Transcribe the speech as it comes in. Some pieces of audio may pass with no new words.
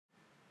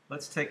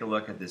Let's take a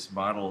look at this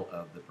model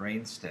of the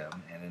brainstem,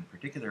 and in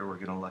particular we're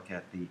going to look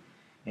at the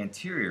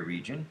anterior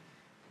region.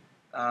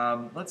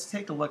 Let's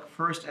take a look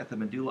first at the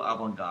medulla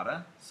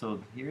oblongata.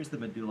 So here's the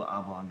medulla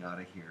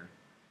oblongata here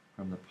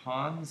from the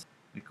pons.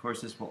 Of course,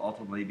 this will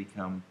ultimately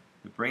become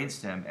the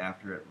brainstem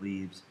after it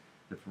leaves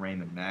the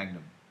foramen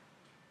magnum.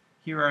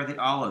 Here are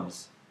the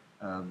olives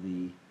of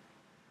the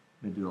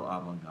medulla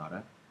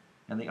oblongata.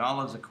 And the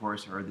olives, of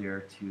course, are there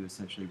to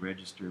essentially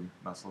register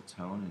muscle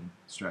tone and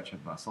stretch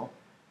of muscle.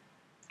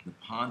 The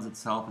pons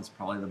itself is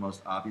probably the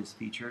most obvious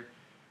feature.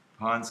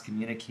 Pons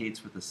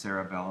communicates with the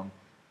cerebellum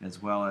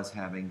as well as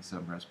having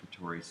some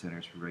respiratory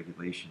centers for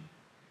regulation.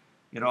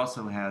 It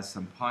also has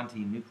some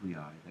pontine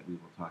nuclei that we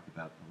will talk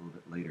about a little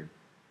bit later.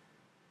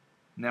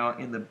 Now,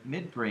 in the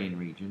midbrain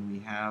region,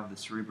 we have the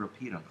cerebral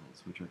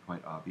peduncles, which are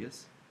quite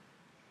obvious.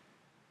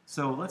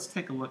 So let's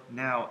take a look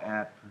now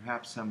at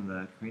perhaps some of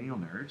the cranial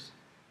nerves.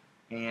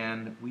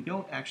 And we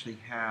don't actually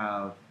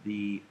have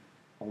the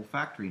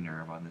olfactory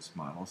nerve on this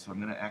model, so I'm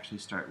going to actually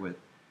start with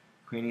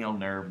cranial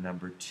nerve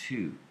number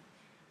 2.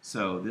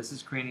 So this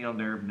is cranial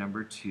nerve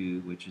number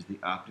 2, which is the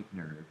optic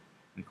nerve.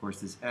 And of course,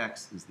 this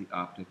X is the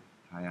optic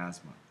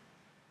chiasma.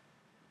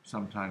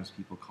 Sometimes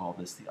people call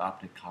this the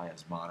optic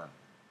chiasmata.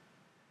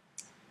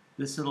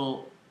 This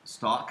little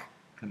stalk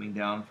coming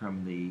down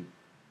from the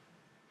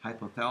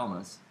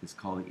hypothalamus is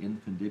called the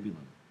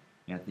infundibulum.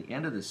 And at the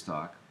end of the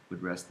stalk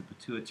would rest the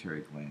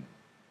pituitary gland.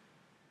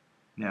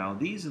 Now,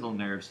 these little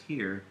nerves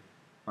here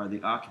are the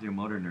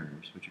oculomotor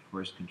nerves, which of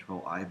course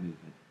control eye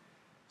movement.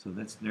 So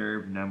that's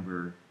nerve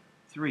number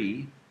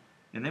 3.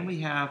 And then we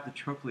have the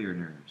trochlear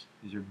nerves.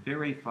 These are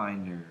very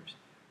fine nerves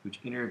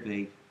which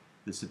innervate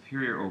the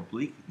superior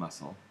oblique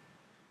muscle.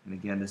 And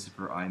again, this is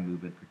for eye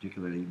movement,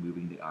 particularly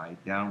moving the eye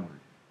downward.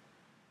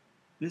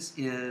 This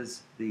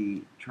is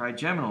the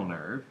trigeminal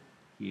nerve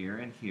here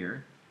and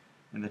here.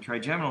 And the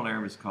trigeminal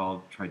nerve is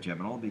called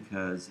trigeminal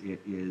because it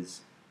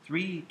is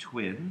 3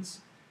 twins.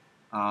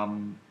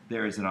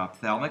 There is an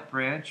ophthalmic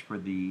branch for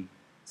the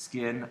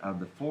skin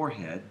of the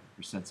forehead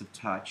for sense of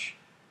touch,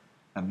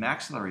 a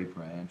maxillary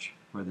branch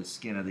for the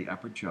skin of the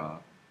upper jaw,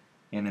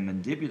 and a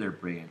mandibular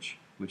branch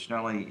which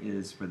not only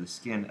is for the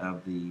skin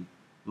of the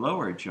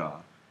lower jaw,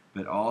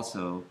 but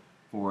also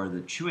for the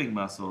chewing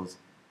muscles,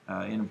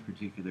 in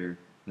particular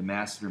the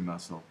masseter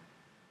muscle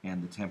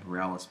and the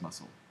temporalis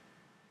muscle.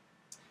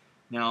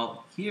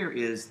 Now here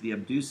is the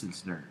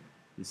abducens nerve.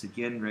 This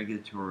again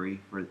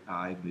regulatory for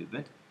eye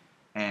movement.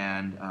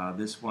 And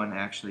this one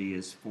actually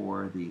is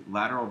for the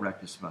lateral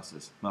rectus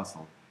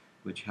muscle,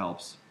 which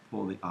helps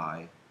pull the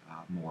eye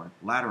more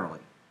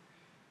laterally.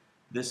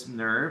 This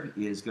nerve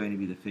is going to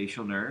be the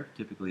facial nerve,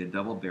 typically a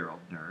double-barreled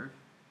nerve,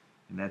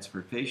 and that's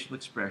for facial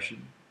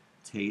expression,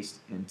 taste,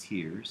 and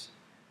tears,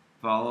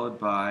 followed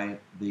by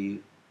the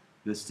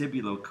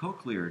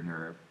vestibulocochlear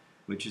nerve,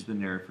 which is the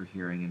nerve for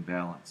hearing and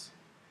balance.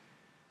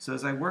 So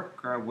as I work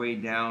our way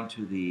down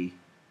to the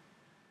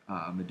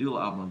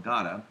medulla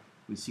oblongata,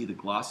 we see the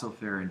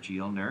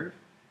glossopharyngeal nerve.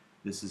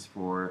 This is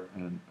for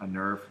a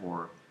nerve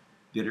for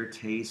bitter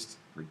taste,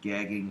 for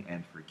gagging,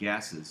 and for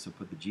gases. So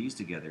put the G's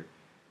together.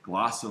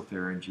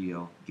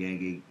 Glossopharyngeal,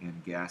 gagging,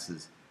 and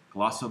gases.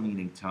 Glosso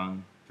meaning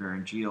tongue,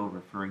 pharyngeal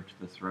referring to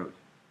the throat.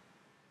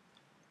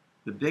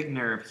 The big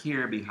nerve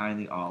here behind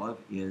the olive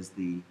is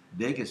the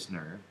vagus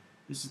nerve.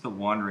 This is the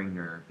wandering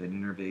nerve that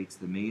innervates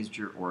the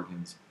major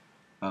organs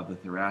of the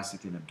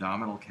thoracic and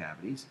abdominal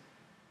cavities.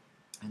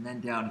 And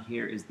then down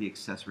here is the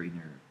accessory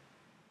nerve.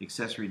 The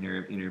accessory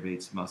nerve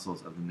innervates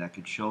muscles of the neck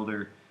and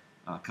shoulder.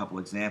 A couple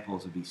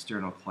examples would be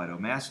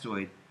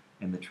sternocleidomastoid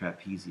and the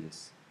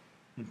trapezius.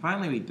 And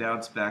finally, we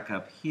bounce back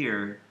up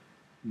here,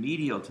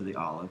 medial to the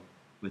olive,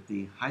 with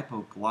the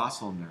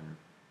hypoglossal nerve,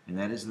 and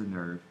that is the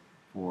nerve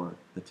for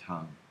the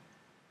tongue.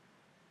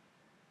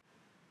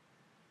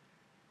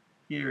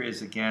 Here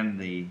is again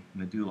the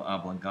medulla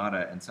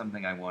oblongata, and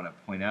something I want to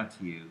point out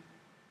to you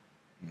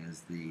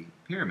is the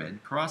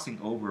pyramid.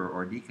 Crossing over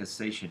or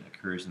decussation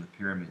occurs in the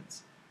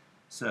pyramids.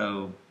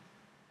 So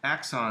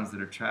axons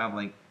that are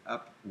traveling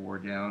up or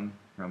down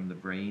from the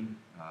brain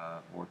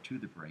or to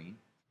the brain.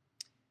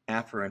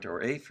 Afferent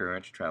or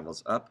afferent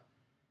travels up.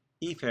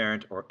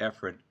 Efferent or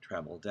efferent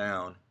travel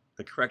down.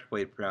 The correct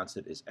way to pronounce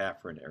it is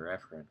afferent or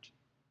efferent.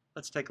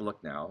 Let's take a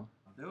look now.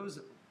 Those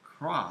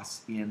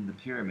cross in the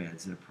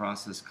pyramids in a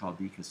process called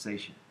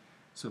decussation.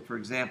 So for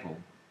example,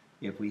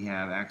 if we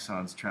have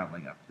axons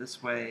traveling up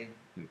this way,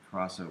 they would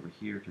cross over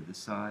here to this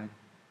side.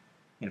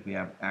 And if we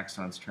have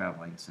axons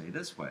traveling, say,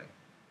 this way,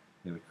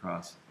 they would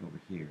cross over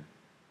here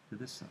to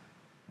this side,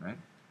 right?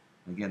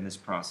 Again, this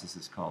process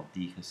is called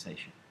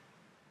decussation.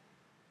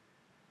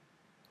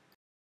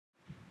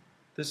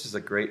 This is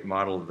a great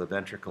model of the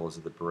ventricles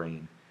of the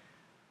brain.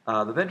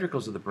 The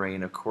ventricles of the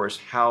brain, of course,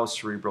 house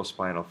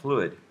cerebrospinal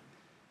fluid.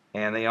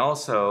 And they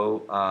also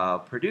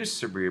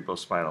produce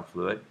cerebrospinal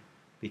fluid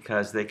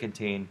because they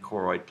contain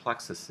choroid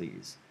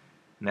plexuses.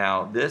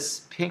 Now,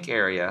 this pink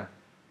area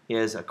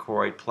is a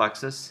choroid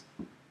plexus,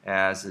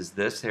 as is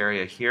this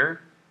area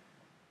here.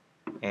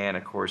 And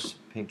of course,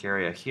 pink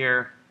area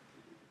here,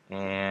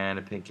 and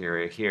a pink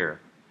area here.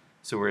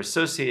 So we're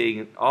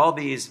associating all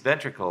these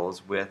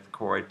ventricles with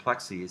choroid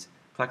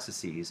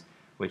plexuses,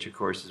 which of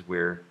course is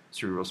where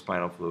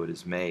cerebrospinal fluid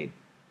is made.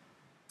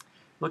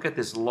 Look at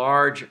this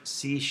large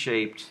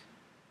C-shaped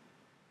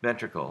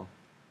ventricle,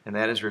 and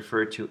that is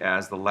referred to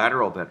as the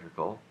lateral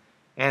ventricle.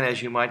 And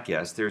as you might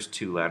guess, there's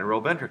two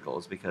lateral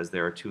ventricles because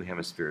there are two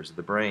hemispheres of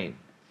the brain.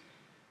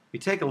 If you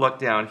take a look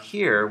down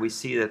here, we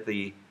see that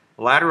the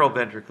lateral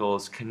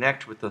ventricles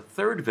connect with the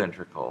third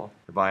ventricle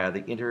via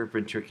the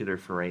interventricular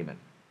foramen.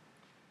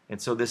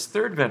 And so this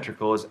third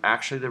ventricle is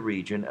actually the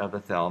region of the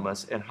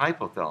thalamus and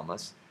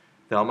hypothalamus.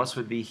 Thalamus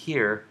would be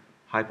here,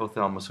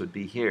 hypothalamus would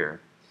be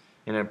here.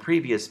 In a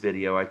previous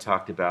video, I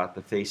talked about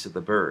the face of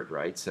the bird,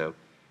 right? So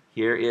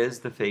here is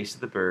the face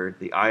of the bird.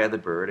 The eye of the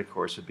bird, of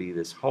course, would be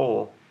this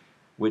hole,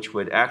 which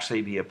would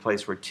actually be a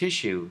place where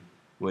tissue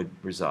would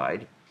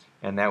reside,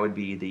 and that would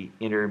be the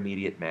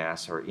intermediate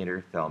mass or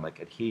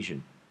interthalamic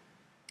adhesion.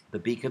 The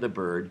beak of the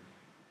bird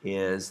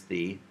is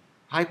the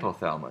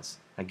hypothalamus.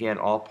 Again,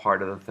 all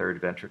part of the third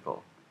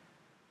ventricle.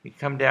 You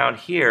come down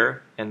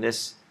here, and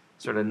this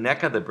sort of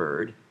neck of the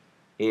bird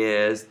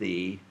is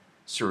the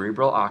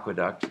cerebral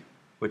aqueduct,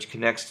 which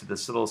connects to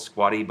this little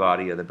squatty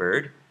body of the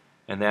bird,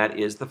 and that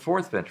is the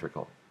fourth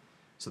ventricle.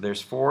 So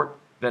there's 4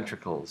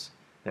 ventricles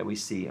that we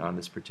see on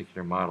this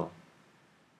particular model.